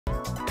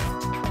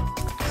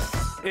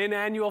An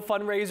annual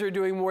fundraiser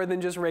doing more than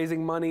just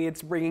raising money,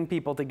 it's bringing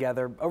people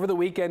together. Over the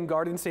weekend,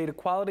 Garden State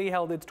Equality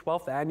held its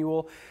 12th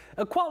annual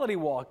Equality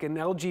Walk, an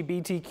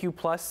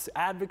LGBTQ+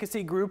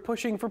 advocacy group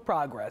pushing for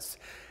progress.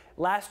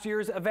 Last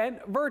year's event,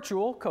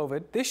 virtual,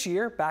 COVID. This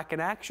year, back in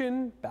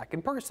action, back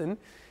in person.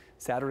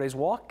 Saturday's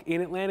walk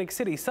in Atlantic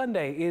City,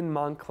 Sunday in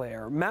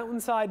Montclair.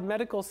 Mountainside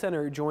Medical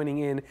Center joining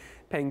in,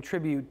 paying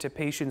tribute to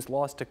patients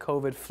lost to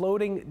COVID,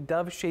 floating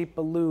dove-shaped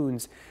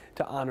balloons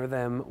to honor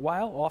them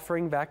while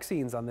offering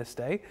vaccines on this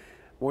day.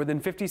 More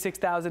than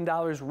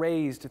 $56,000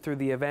 raised through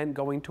the event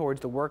going towards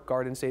the work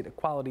Garden State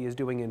Equality is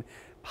doing in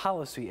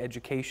policy,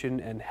 education,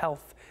 and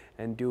health,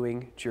 and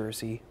doing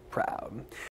Jersey proud.